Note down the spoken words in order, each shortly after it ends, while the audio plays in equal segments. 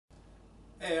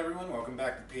Hey everyone, welcome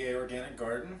back to PA Organic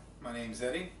Garden. My name's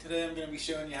Eddie. Today I'm going to be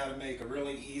showing you how to make a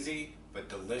really easy but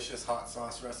delicious hot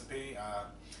sauce recipe.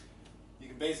 You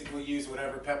can basically use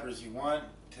whatever peppers you want.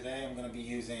 Today I'm going to be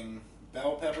using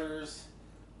bell peppers,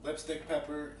 lipstick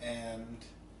pepper, and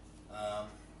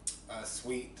a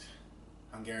sweet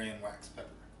Hungarian wax pepper.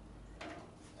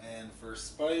 And for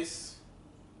spice,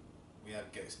 we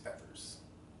have ghost peppers.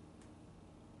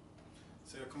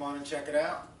 So come on and check it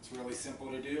out. It's really simple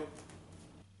to do.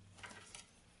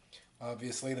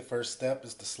 Obviously the first step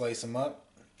is to slice them up.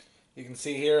 You can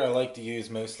see here I like to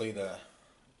use mostly the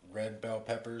red bell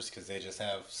peppers because they just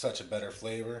have such a better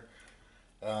flavor.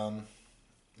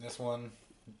 This one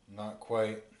not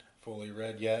quite fully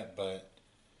red yet, but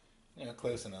you know,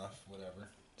 close enough, whatever.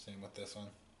 Same with this one.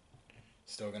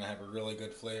 Still gonna have a really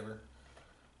good flavor.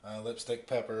 Lipstick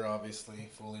pepper obviously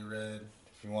fully red.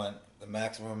 If you want the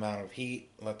maximum amount of heat,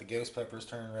 let the ghost peppers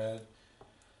turn red.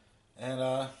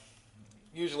 And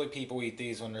usually people eat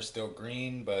these when they're still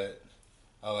green, but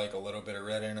I like a little bit of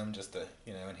red in them just to,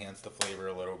 you know, enhance the flavor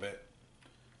a little bit.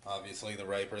 Obviously, the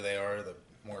riper they are, the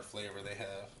more flavor they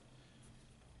have.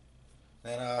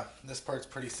 Then this part's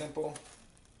pretty simple.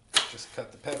 Just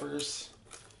cut the peppers.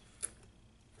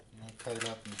 You know, cut it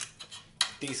up in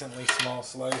decently small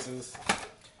slices.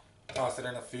 Toss it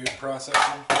in a food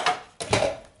processor.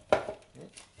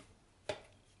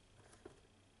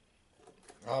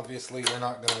 Obviously, you're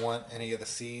not going to want any of the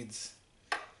seeds,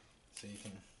 so you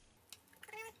can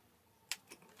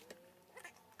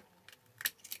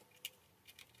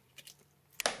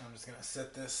I'm just going to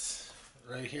set this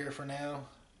right here for now.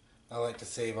 I like to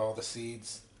save all the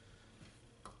seeds.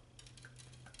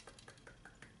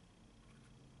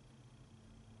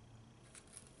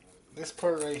 This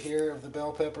part right here of the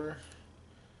bell pepper,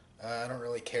 I don't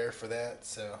really care for that,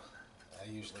 so I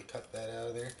usually cut that out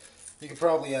of there. You could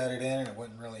probably add it in and it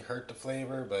wouldn't really hurt the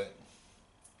flavor, but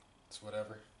it's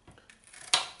whatever.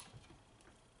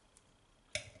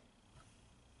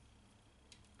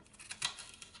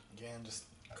 Again, just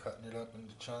cutting it up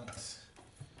into chunks.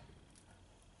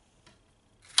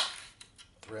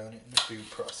 Throwing it in the food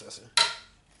processor.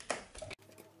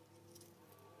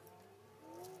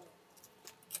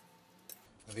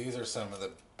 These are some of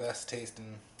the best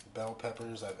tasting bell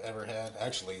peppers I've ever had.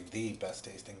 Actually, the best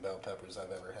tasting bell peppers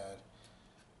I've ever had.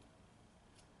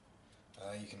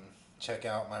 You can check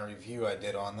out my review I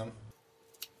did on them.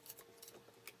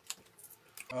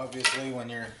 Obviously, when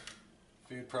your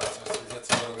food processor gets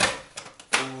a little bit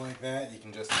full like that, you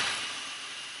can just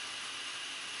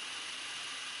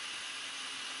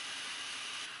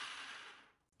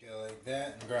go like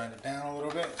that and grind it down a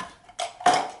little bit.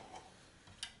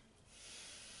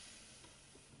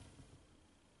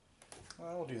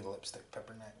 Well, we'll do the lipstick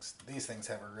pepper next. These things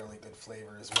have a really good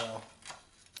flavor as well.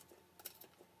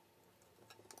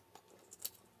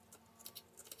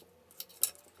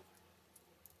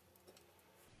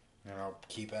 And I'll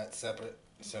keep that separate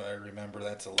so I remember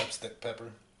that's a lipstick pepper.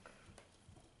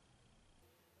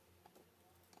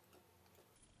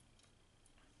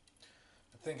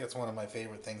 I think that's one of my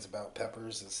favorite things about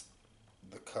peppers is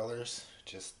the colors.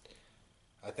 Just,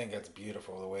 I think that's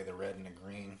beautiful the way the red and the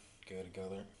green go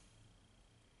together.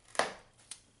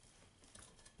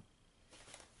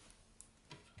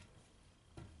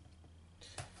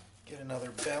 Get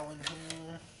another bell in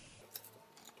here.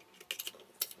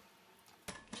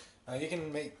 You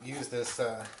can use this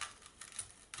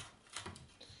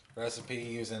recipe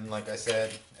using, like I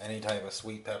said, any type of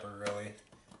sweet pepper really,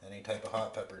 any type of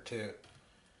hot pepper too.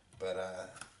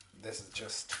 But this is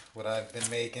just what I've been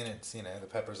making. It's, you know, the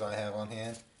peppers I have on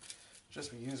hand.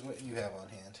 Just use what you have on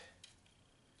hand.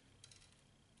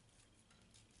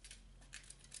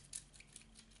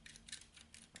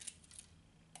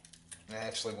 I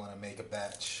actually want to make a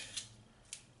batch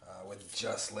with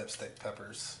just lipstick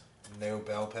peppers, no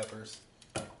bell peppers.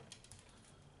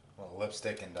 Well,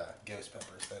 lipstick and ghost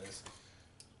peppers, that is.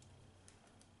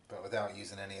 But without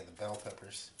using any of the bell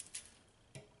peppers.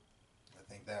 I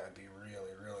think that would be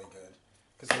really, really good.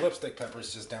 Because the lipstick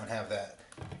peppers just don't have that,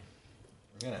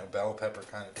 you know, bell pepper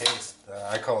kind of taste.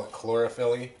 I call it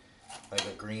chlorophyll-y, like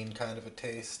a green kind of a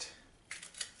taste.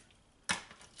 But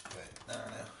I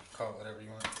don't know, call it whatever you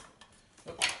want.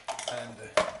 And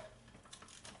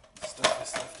stuff this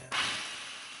stuff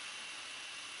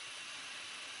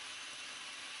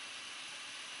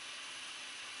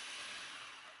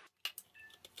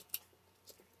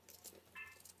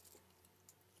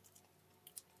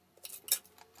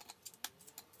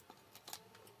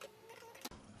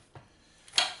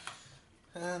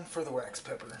down. And for the wax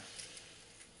pepper.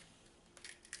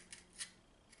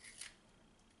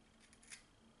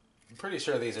 pretty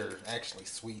sure these are actually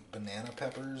sweet banana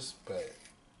peppers, but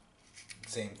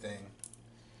same thing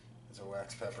as a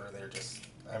wax pepper. They're just,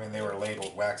 I mean, they were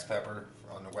labeled wax pepper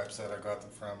on the website I got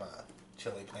them from,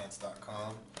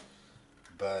 chiliplants.com,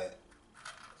 but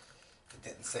it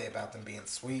didn't say about them being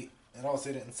sweet. It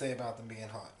also didn't say about them being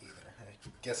hot either. I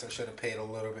guess I should have paid a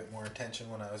little bit more attention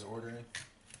when I was ordering,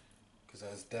 because I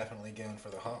was definitely going for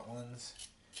the hot ones,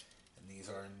 and these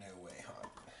are in no way hot.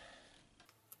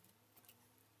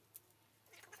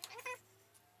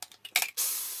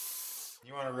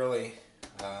 You want to really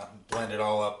blend it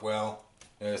all up well.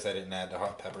 Notice I didn't add the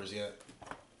hot peppers yet.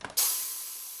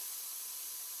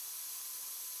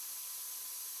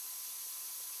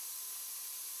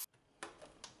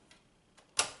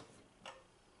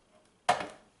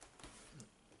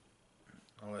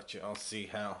 I'll let you all see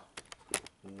how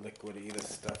liquidy this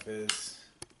stuff is,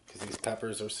 because these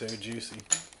peppers are so juicy.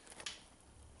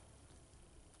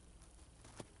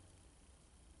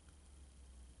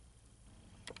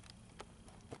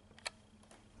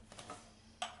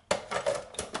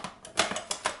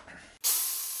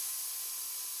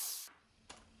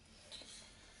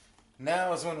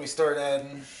 Now is when we start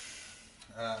adding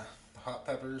the hot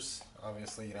peppers.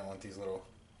 Obviously you don't want these little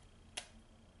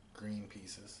green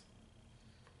pieces.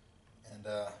 And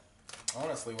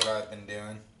honestly what I've been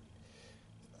doing,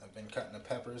 I've been cutting the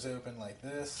peppers open like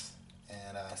this,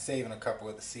 and saving a couple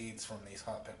of the seeds from these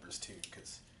hot peppers too,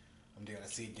 because I'm doing a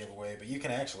seed giveaway, but you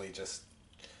can actually just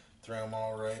throw them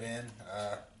all right in.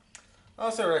 I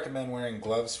also recommend wearing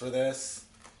gloves for this.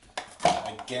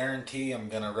 I guarantee I'm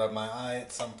going to rub my eye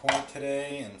at some point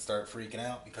today and start freaking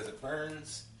out because it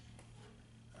burns.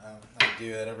 I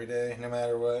do that every day, no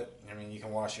matter what. I mean, you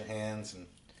can wash your hands and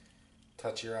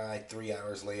touch your eye 3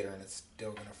 hours later and it's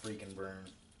still going to freaking burn.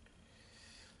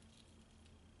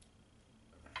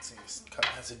 See, this cup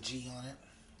has a G on it.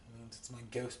 It means it's my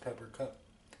ghost pepper cup.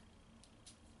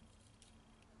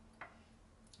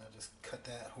 I'll just cut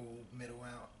that whole middle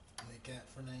out like that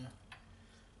for now.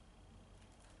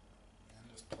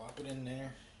 Plop it in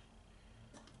there.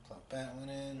 Plop that one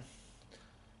in.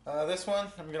 This one,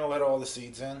 I'm going to let all the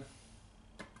seeds in. And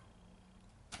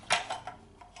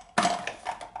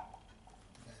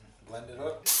blend it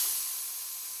up.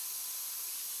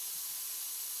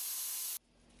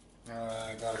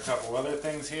 I got a couple other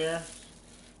things here.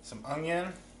 Some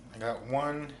onion. I got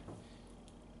one.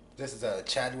 This is a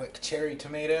Chadwick cherry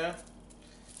tomato.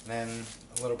 And then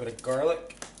a little bit of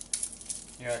garlic.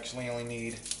 You actually only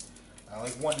need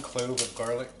like 1 clove of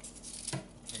garlic.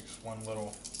 Just one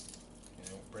little,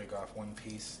 break off one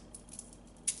piece.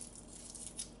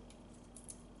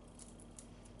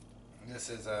 This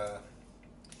is I'm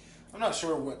not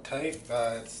sure what type.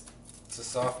 It's a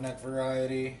soft neck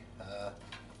variety.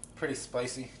 Pretty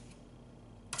spicy.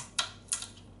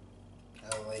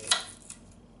 I like it.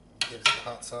 Gives the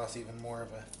hot sauce even more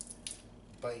of a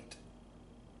bite.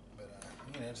 But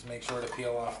just make sure to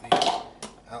peel off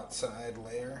the outside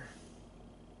layer.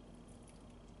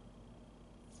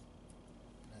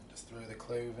 Throw the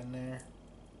clove in there.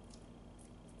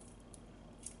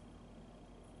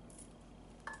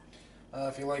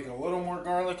 If you like it a little more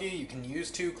garlicky, you can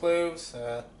use 2 cloves.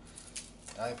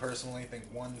 I personally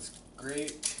think 1's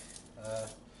great.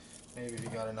 Maybe if you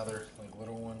got another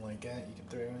little one like that, you can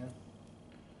throw in.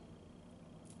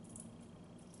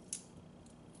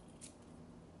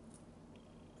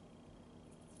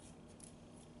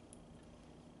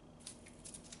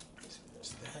 So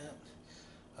there's that.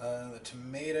 The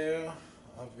tomato,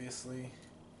 obviously,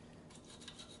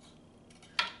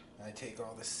 I take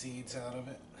all the seeds out of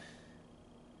it,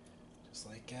 just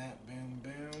like that, boom,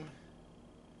 boom,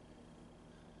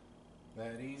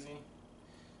 that easy.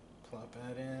 Plop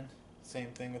that in, same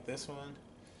thing with this one,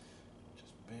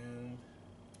 just boom.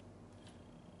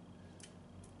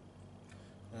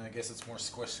 I guess it's more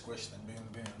squish squish than boom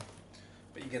boom,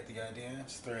 but you get the idea.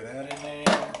 Just throw that in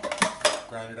there,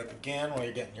 grind it up again while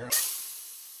you're getting your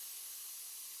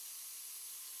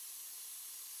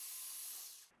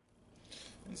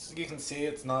As you can see,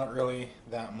 it's not really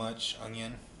that much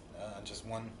onion, just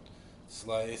 1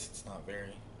 slice. It's not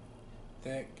very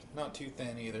thick, not too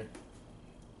thin either.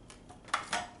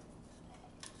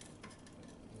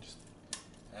 Just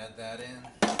add that in.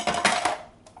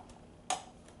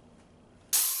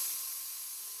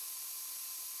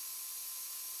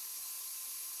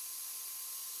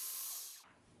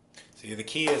 See, the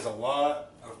key is a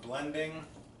lot of blending.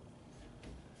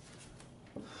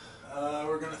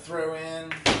 We're going to throw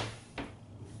in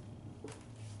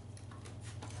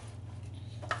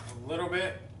a little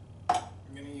bit. I'm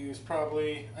going to use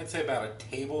probably, I'd say about a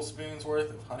tablespoon's worth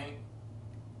of honey.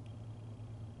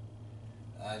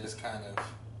 Just kind of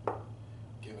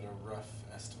rough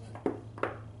estimate.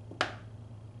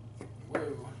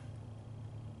 Whoa.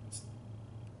 It's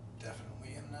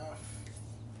definitely enough.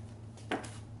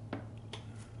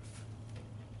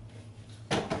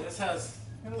 This has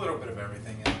a little bit of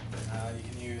everything in it. You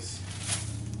can use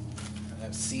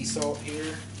sea salt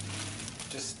here.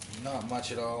 Just not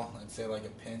much at all. I'd say like a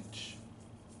pinch.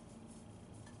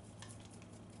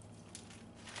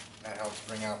 That helps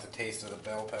bring out the taste of the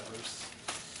bell peppers.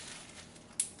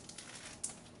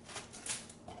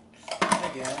 And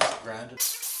again, just grind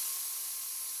it.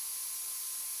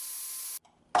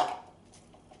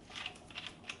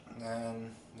 And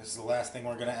then this is the last thing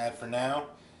we're going to add for now.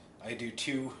 I do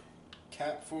 2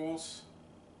 capfuls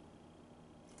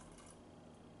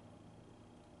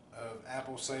of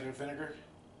apple cider vinegar.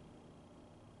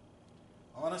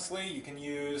 Honestly, you could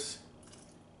use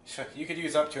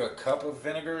up to a cup of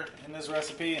vinegar in this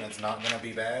recipe and it's not going to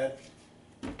be bad.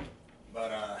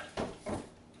 But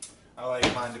I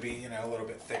like mine to be, you know, a little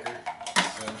bit thicker.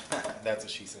 So that's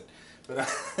what she said. But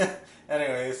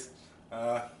anyways,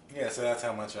 yeah, so that's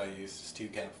how much I use, just 2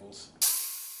 capfuls.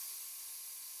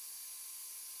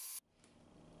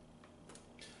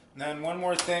 And then one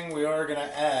more thing we are going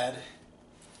to add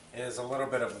is a little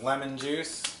bit of lemon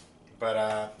juice, but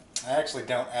I actually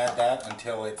don't add that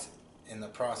until it's in the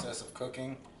process of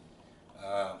cooking.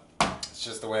 It's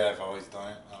just the way I've always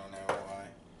done it. I don't know why.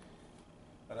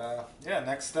 But yeah,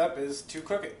 next step is to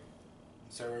cook it.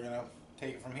 So we're going to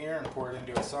take it from here and pour it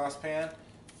into a saucepan.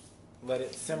 Let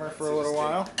it simmer for a little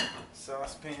while.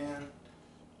 Saucepan,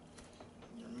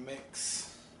 your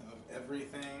mix of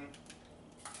everything.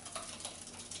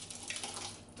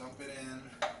 Dump it in.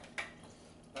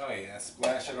 Oh yeah,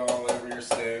 splash it all over your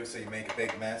stove so you make a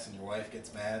big mess and your wife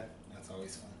gets mad. That's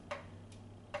always fun.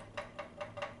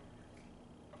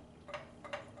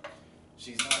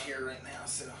 She's not here right now,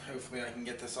 so hopefully I can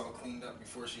get this all cleaned up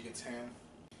before she gets home.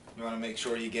 You want to make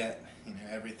sure you get, you know,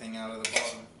 everything out of the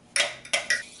bottom.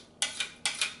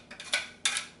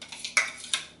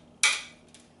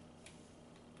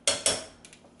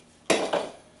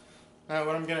 Now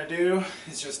what I'm going to do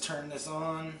is just turn this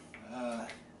on at a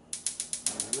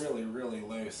really, really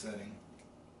low setting.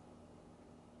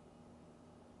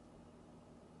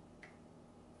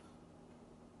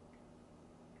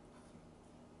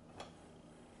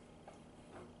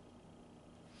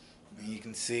 And you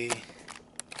can see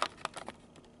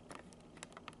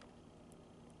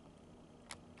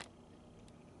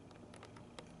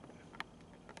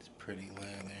it's pretty low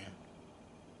there.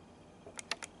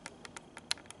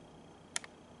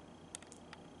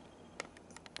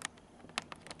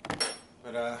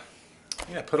 But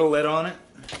yeah, put a lid on it.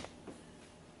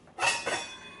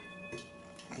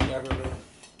 Whatever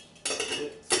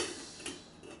fits.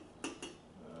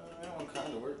 That one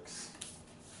kind of works.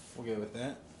 We'll go with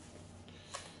that.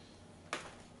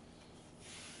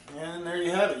 And there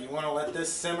you have it. You want to let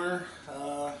this simmer.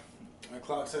 My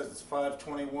clock says it's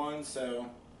 5:21, so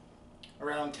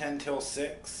around 10 till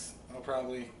 6. I'll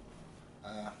probably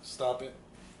stop it.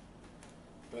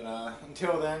 But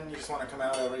until then, you just want to come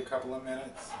out every couple of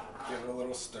minutes, give it a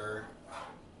little stir.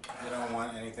 You don't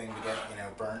want anything to get, you know,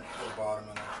 burnt to the bottom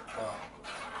of the pot.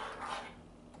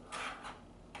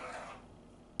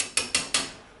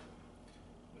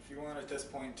 If you want at this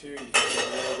point too, you can put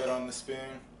a little bit on the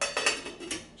spoon,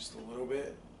 just a little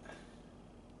bit.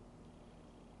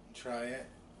 Try it.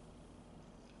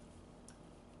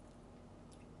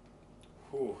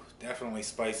 Whew, definitely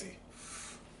spicy.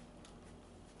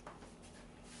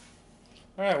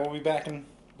 Alright, we'll be back in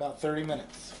about 30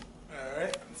 minutes.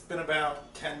 Alright, it's been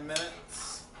about 10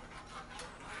 minutes.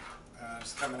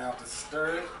 Just coming out to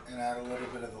stir it and add a little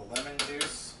bit of the lemon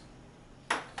juice.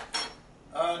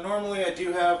 Normally I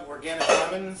do have organic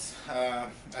lemons. I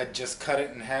just cut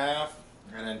it in half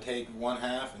and then take one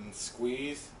half and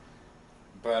squeeze.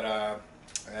 But I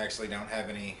actually don't have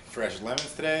any fresh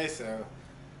lemons today, so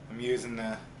I'm using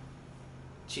the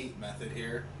cheat method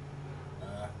here.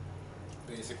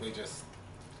 Basically just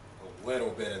a little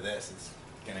bit of this is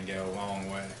going to go a long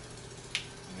way.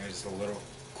 You know, just a little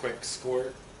quick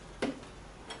squirt.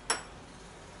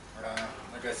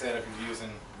 Like I said, if you're using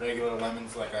regular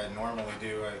lemons like I normally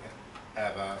do, I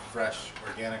have fresh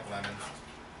organic lemons.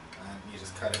 And you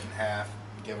just cut it in half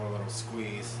and give it a little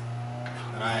squeeze.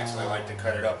 And I actually like to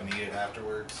cut it up and eat it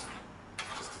afterwards.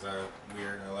 Just because I'm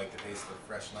weird, I like the taste of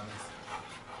fresh lemons.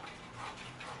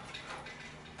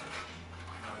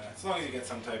 As long as you get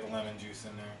some type of lemon juice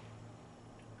in there.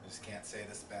 I just can't say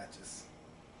this batch is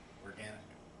organic.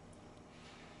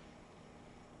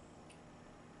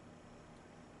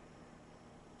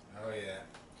 Oh yeah,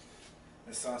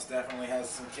 this sauce definitely has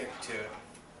some kick to it.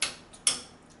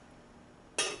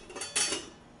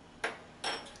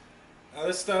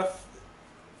 This stuff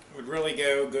would really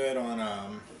go good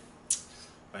on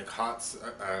like hot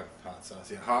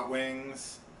sauce, yeah, hot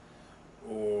wings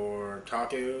or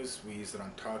tacos. We use it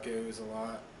on tacos a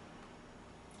lot.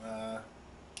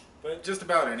 But just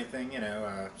about anything,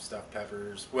 stuffed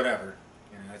peppers, whatever.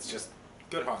 It's just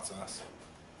good hot sauce.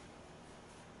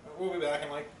 We'll be back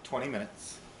in like 20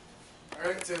 minutes.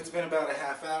 Alright, so it's been about a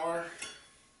half hour.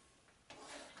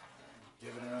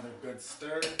 Give it another good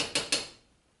stir.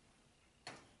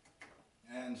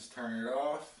 And just turn it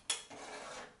off.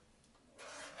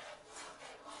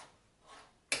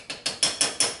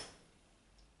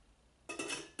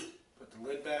 Put the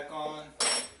lid back on.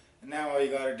 And now all you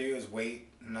gotta do is wait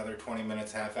another 20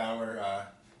 minutes, half hour.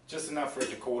 Just enough for it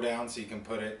to cool down so you can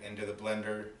put it into the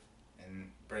blender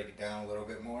and break it down a little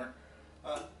bit more.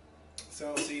 So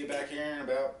I'll see you back here in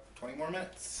about 20 more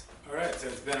minutes. Alright, so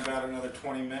it's been about another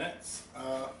 20 minutes.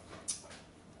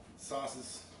 Sauce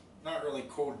is not really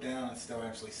cooled down. It's still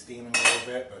actually steaming a little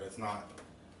bit, but it's not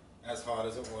as hot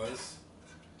as it was.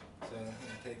 So I'm going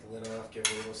to take the lid off, give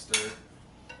it a little stir.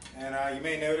 And you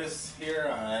may notice here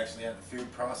I actually have the food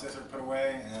processor put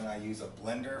away, and I use a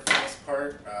blender for this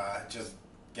part. It just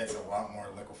gets a lot more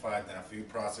liquefied than a food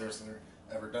processor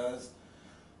ever does.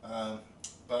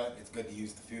 But it's good to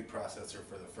use the food processor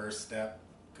for the first step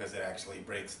because it actually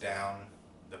breaks down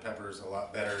the peppers a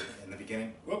lot better in the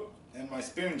beginning. Whoop! And my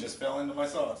spoon just fell into my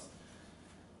sauce.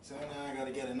 So now I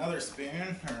gotta get another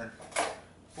spoon or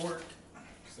fork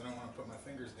because I don't want to put my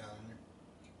fingers down in there.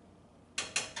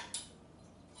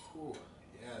 Ooh,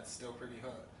 yeah, it's still pretty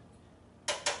hot.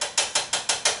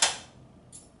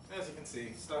 As you can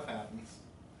see, stuff happens.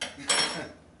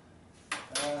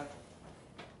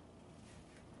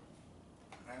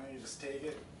 Now you just take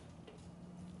it,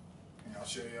 and I'll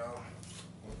show y'all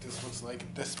what this looks like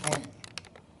at this point.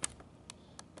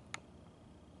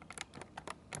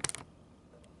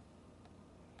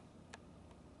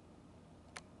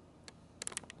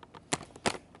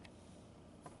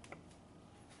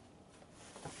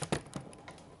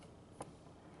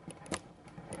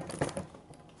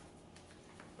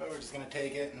 But we're just going to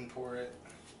take it and pour it.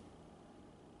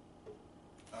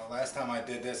 Last time I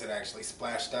did this, it actually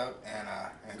splashed up, and I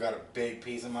got a big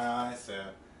piece in my eye, so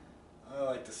I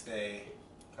like to stay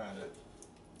kind of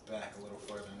back a little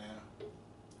further now.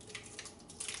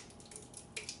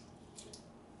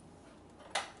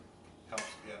 Helps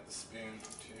me get the spoon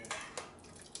too.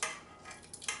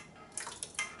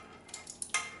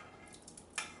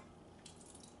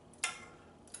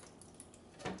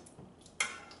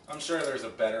 I'm sure there's a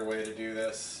better way to do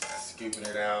this, scooping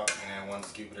it out, one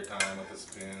scoop at a time with a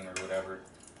spoon or whatever.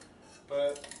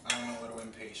 But I'm a little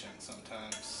impatient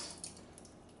sometimes.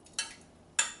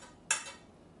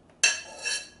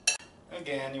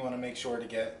 Again, you want to make sure to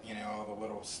get, all the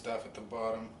little stuff at the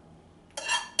bottom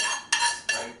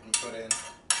scrape and put in.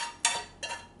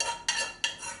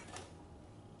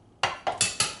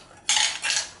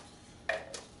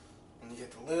 And you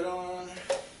get the lid on.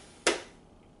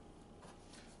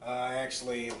 I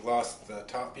actually lost the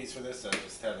top piece for this, so I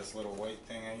just have this little white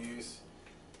thing I use,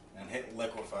 and hit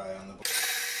liquefy on the board.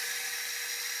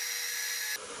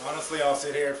 Honestly, I'll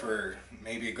sit here for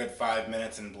maybe a good 5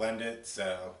 minutes and blend it,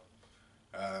 so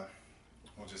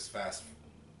we'll just fast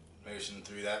motion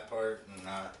through that part, and then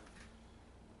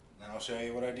I'll show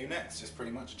you what I do next. Just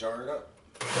pretty much jar it up.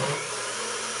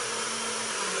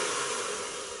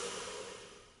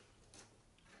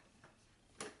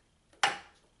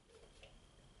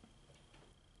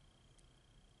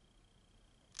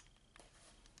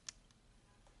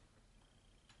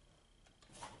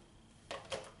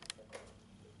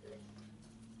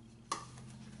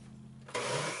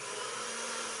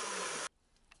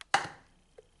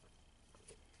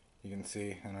 You can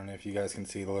see, I don't know if you guys can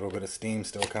see the little bit of steam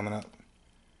still coming up.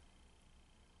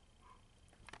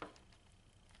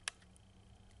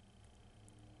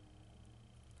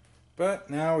 But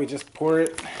now we just pour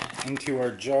it into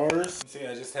our jars. See,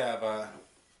 I just have,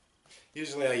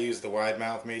 usually I use the wide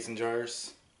mouth mason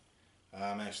jars.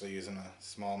 I'm actually using a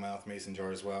small mouth mason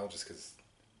jar as well, just because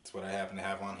it's what I happen to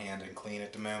have on hand and clean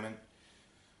at the moment.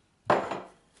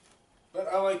 But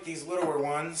I like these littler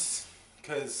ones,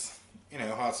 because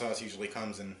hot sauce usually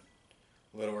comes in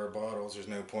littler bottles. There's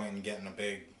no point in getting a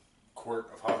big quart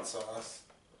of hot sauce.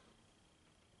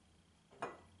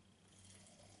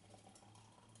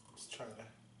 Just try to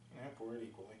pour it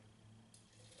equally.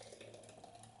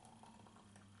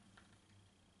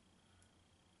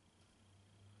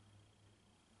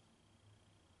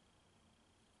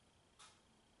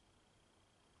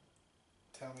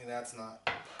 Tell me that's not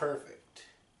perfect.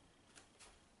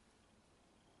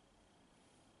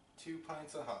 2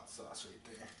 pints of hot sauce right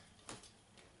there.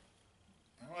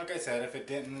 like I said, if it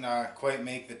didn't quite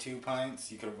make the 2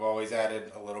 pints, you could have always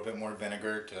added a little bit more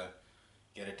vinegar to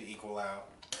get it to equal out.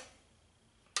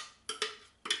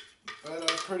 But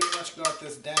I've pretty much got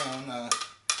this down.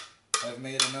 I've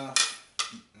made enough.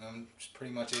 I'm just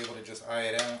pretty much able to just eye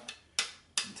it out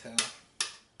until.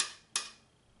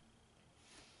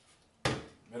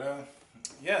 But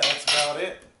yeah, that's about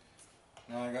it.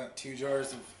 Now I got 2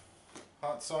 jars of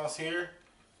hot sauce here.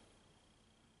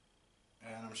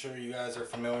 And I'm sure you guys are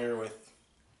familiar with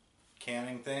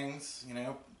canning things, you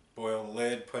know, boil the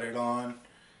lid, put it on,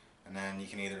 and then you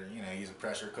can either, you know, use a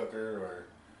pressure cooker or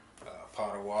a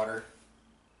pot of water.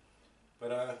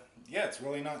 But yeah, it's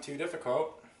really not too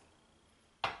difficult.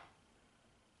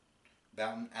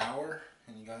 About an hour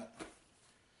and you got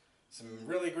some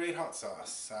really great hot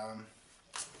sauce.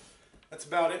 That's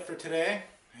about it for today.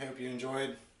 I hope you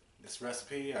enjoyed this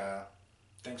recipe.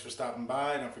 Thanks for stopping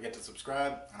by. Don't forget to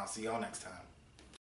subscribe, and I'll see y'all next time.